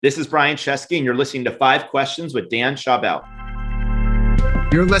This is Brian Chesky, and you're listening to 5 Questions with Dan Schawbel.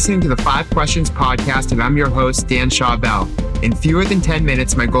 You're listening to the 5 Questions podcast, and I'm your host, Dan Schawbel. In fewer than 10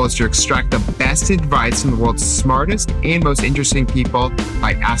 minutes, my goal is to extract the best advice from the world's smartest and most interesting people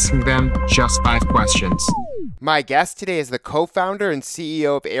by asking them just 5 questions. My guest today is the co-founder and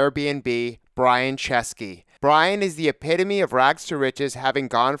CEO of Airbnb, Brian Chesky. Brian is the epitome of rags to riches, having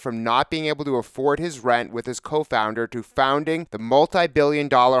gone from not being able to afford his rent with his co-founder to founding the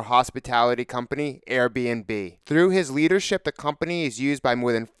multi-billion-dollar hospitality company, Airbnb. Through his leadership, the company is used by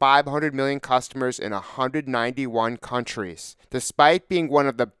more than 500 million customers in 191 countries. Despite being one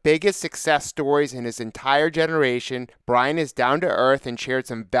of the biggest success stories in his entire generation, Brian is down to earth and shared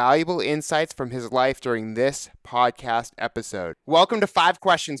some valuable insights from his life during this podcast episode. Welcome to 5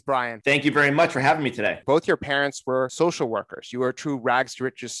 Questions, Brian. Thank you very much for having me today. Both your parents were social workers. You were a true rags to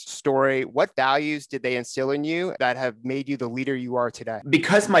riches story. What values did they instill in you that have made you the leader you are today?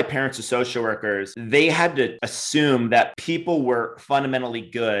 Because my parents are social workers, they had to assume that people were fundamentally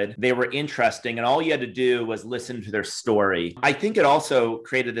good, they were interesting, and all you had to do was listen to their story. I think it also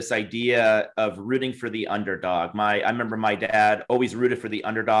created this idea of rooting for the underdog. I remember my dad always rooted for the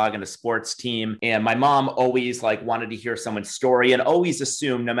underdog in a sports team, and my mom always wanted to hear someone's story and always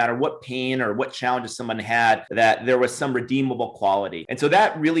assumed no matter what pain or what challenges someone had, that there was some redeemable quality. And so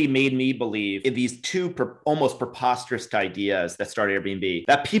that really made me believe in these two almost preposterous ideas that started Airbnb,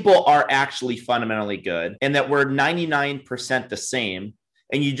 that people are actually fundamentally good and that we're 99% the same.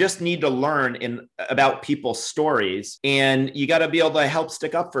 And you just need to learn about people's stories. And you got to be able to help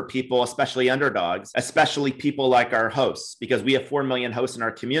stick up for people, especially underdogs, especially people like our hosts, because we have 4 million hosts in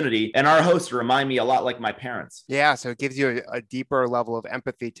our community. And our hosts remind me a lot like my parents. Yeah, so it gives you a deeper level of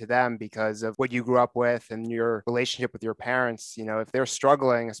empathy to them because of what you grew up with and your relationship with your parents. You know, if they're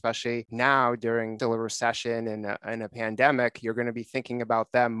struggling, especially now during still a recession and a pandemic, you're going to be thinking about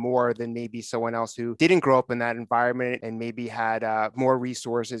them more than maybe someone else who didn't grow up in that environment and maybe had more resources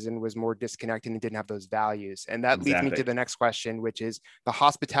and was more disconnected and didn't have those values. And that leads me to the next question, which is the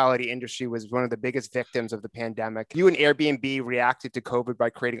hospitality industry was one of the biggest victims of the pandemic. You and Airbnb reacted to COVID by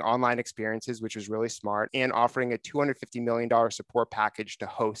creating online experiences, which was really smart, and offering a $250 million support package to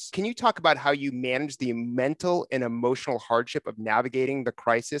hosts. Can you talk about how you managed the mental and emotional hardship of navigating the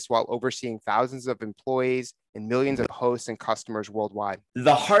crisis while overseeing thousands of employees and millions of hosts and customers worldwide?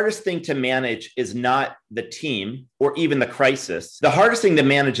 The hardest thing to manage is not the team or even the crisis. The hardest thing to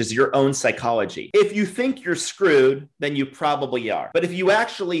manage is your own psychology. If you think you're screwed, then you probably are. But if you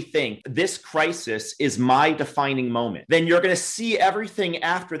actually think this crisis is my defining moment, then you're going to see everything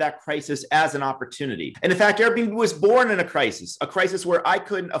after that crisis as an opportunity. And in fact, Airbnb was born in a crisis where I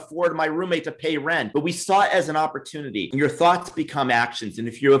couldn't afford my roommate to pay rent, but we saw it as an opportunity. And your thoughts become actions. And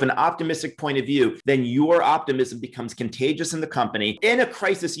if you have an optimistic point of view, then your optimism becomes contagious in the company. In a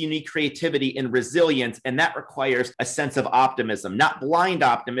crisis, you need creativity and resilience, and that requires a sense of optimism, not blind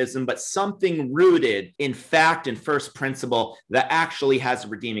optimism, but something rooted in fact and first principle that actually has a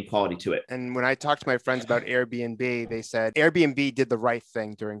redeeming quality to it. And when I talked to my friends about Airbnb, they said Airbnb did the right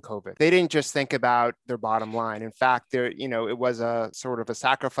thing during COVID. They didn't just think about their bottom line. In fact, it was a sort of a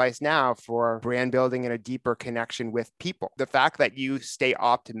sacrifice now for brand building and a deeper connection with people. The fact that you stay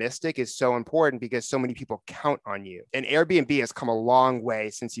optimistic is so important because so many people count on you. And Airbnb has come a long way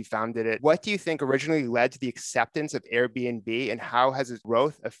since you founded it. What do you think originally led to the acceptance of Airbnb, and how has its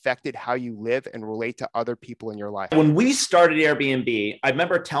growth affected how you live and relate to other people in your life? When we started Airbnb, I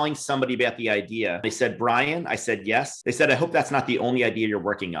remember telling somebody about the idea. They said, Brian, I said, yes. They said, I hope that's not the only idea you're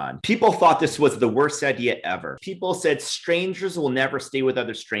working on. People thought this was the worst idea ever. People said strangers will never stay with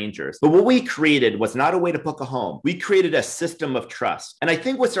other strangers. But what we created was not a way to book a home. We created a system of trust. And I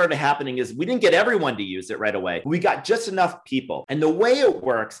think what started happening is we didn't get everyone to use it right away. We got just enough people. And the way it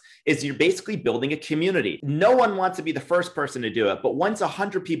works is you're basically building a community. No one wants to be the first person to do it, but once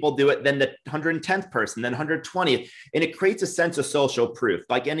 100 people do it, then the 110th person, then 120th, and it creates a sense of social proof,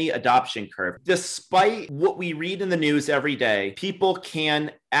 like any adoption curve. Despite what we read in the news every day, people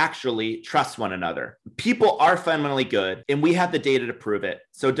can actually trust one another. People are fundamentally good, and we have the data to prove it.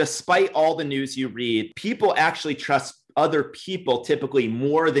 So despite all the news you read, people actually trust other people typically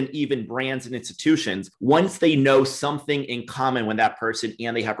more than even brands and institutions once they know something in common with that person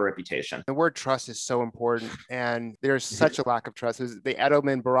and they have a reputation. The word trust is so important, and there's such a lack of trust. The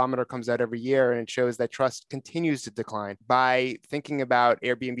Edelman Barometer comes out every year and it shows that trust continues to decline. By thinking about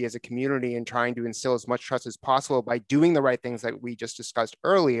Airbnb as a community and trying to instill as much trust as possible by doing the right things that we just discussed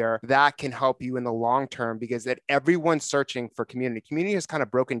earlier, that can help you in the long term, because that everyone's searching for community. Community has kind of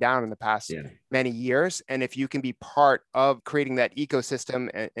broken down in the past many years. And if you can be part part of creating that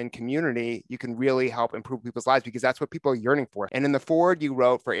ecosystem and community, you can really help improve people's lives because that's what people are yearning for. And in the foreword you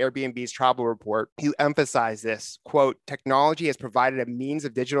wrote for Airbnb's travel report, you emphasize this, quote, technology has provided a means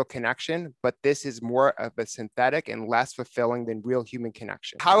of digital connection, but this is more of a synthetic and less fulfilling than real human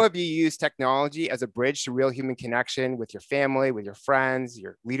connection. How have you used technology as a bridge to real human connection with your family, with your friends,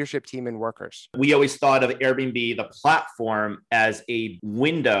 your leadership team, and workers? We always thought of Airbnb, the platform, as a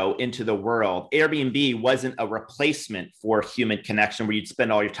window into the world. Airbnb wasn't a replacement for human connection where you'd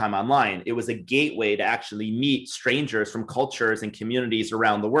spend all your time online. It was a gateway to actually meet strangers from cultures and communities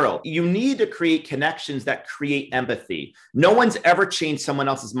around the world. You need to create connections that create empathy. No one's ever changed someone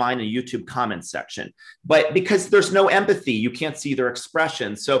else's mind in a YouTube comment section, but because there's no empathy, you can't see their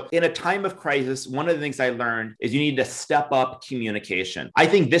expressions. So in a time of crisis, one of the things I learned is you need to step up communication. I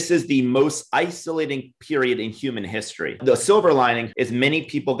think this is the most isolating period in human history. The silver lining is many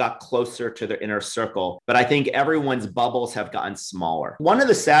people got closer to their inner circle, but I think everyone's bubbles have gotten smaller. One of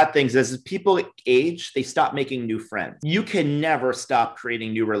the sad things is as people age, they stop making new friends. You can never stop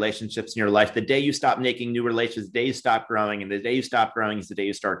creating new relationships in your life. The day you stop making new relationships, the day you stop growing, and the day you stop growing is the day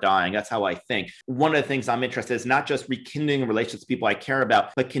you start dying. That's how I think. One of the things I'm interested in is not just rekindling relationships with people I care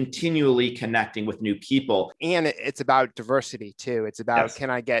about, but continually connecting with new people. And it's about diversity too. It's about, yes,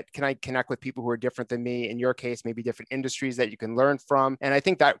 can I connect with people who are different than me? In your case, maybe different industries that you can learn from. And I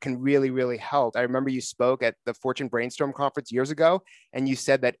think that can really, really help. I remember you spoke at the Fortune Brainstorm Conference years ago, and you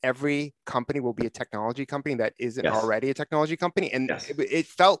said that every company will be a technology company that isn't, yes, already a technology company. And yes, it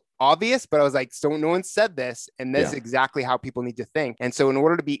felt obvious, but I was like, so no one said this. And that's, yeah, exactly how people need to think. And so in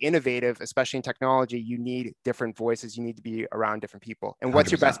order to be innovative, especially in technology, you need different voices. You need to be around different people. And what's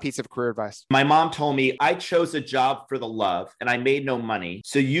 100%. Your best piece of career advice? My mom told me I chose a job for the love and I made no money.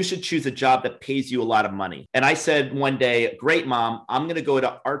 So you should choose a job that pays you a lot of money. And I said one day, great, Mom, I'm going to go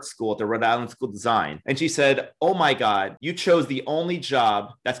to art school at the Rhode Island School of Design. And she said, oh my God, you chose the only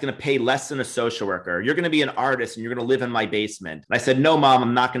job that's going to pay less than a social worker. You're going to be an artist and you're going to live in my basement. And I said, no, Mom,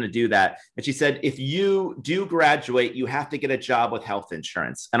 I'm not going to do that. And she said, if you do graduate, you have to get a job with health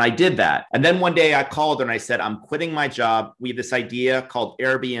insurance. And I did that. And then one day I called her and I said, I'm quitting my job. We have this idea called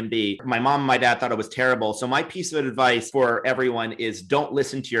Airbnb. My mom and my dad thought it was terrible. So my piece of advice for everyone is don't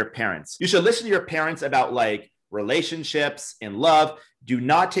listen to your parents. You should listen to your parents about like relationships and love. Do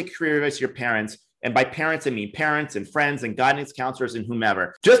not take career advice to your parents. And by parents, I mean parents and friends and guidance counselors and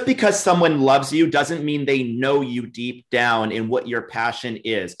whomever. Just because someone loves you doesn't mean they know you deep down in what your passion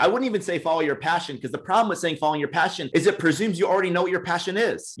is. I wouldn't even say follow your passion, because the problem with saying following your passion is it presumes you already know what your passion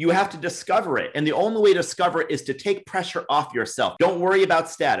is. You have to discover it. And the only way to discover it is to take pressure off yourself. Don't worry about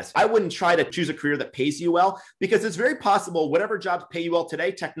status. I wouldn't try to choose a career that pays you well, because it's very possible whatever jobs pay you well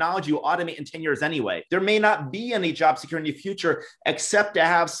today, technology will automate in 10 years anyway. There may not be any job security in the future except to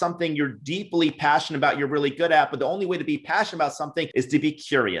have something you're deeply passionate about, you're really good at, but the only way to be passionate about something is to be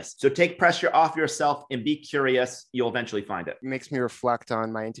curious. So take pressure off yourself and be curious. You'll eventually find it. It makes me reflect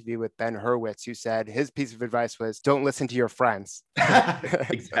on my interview with Ben Hurwitz, who said his piece of advice was don't listen to your friends.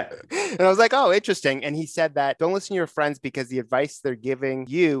 Exactly. And I was like, oh, interesting. And he said that don't listen to your friends because the advice they're giving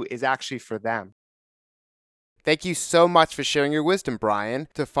you is actually for them. Thank you so much for sharing your wisdom, Brian.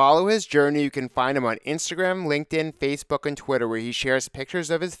 To follow his journey, you can find him on Instagram, LinkedIn, Facebook, and Twitter, where he shares pictures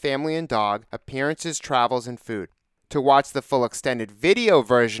of his family and dog, appearances, travels, and food. To watch the full extended video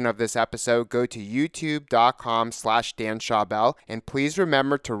version of this episode, go to youtube.com/Dan Schawbel, and please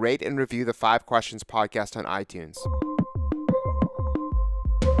remember to rate and review the 5 Questions podcast on iTunes.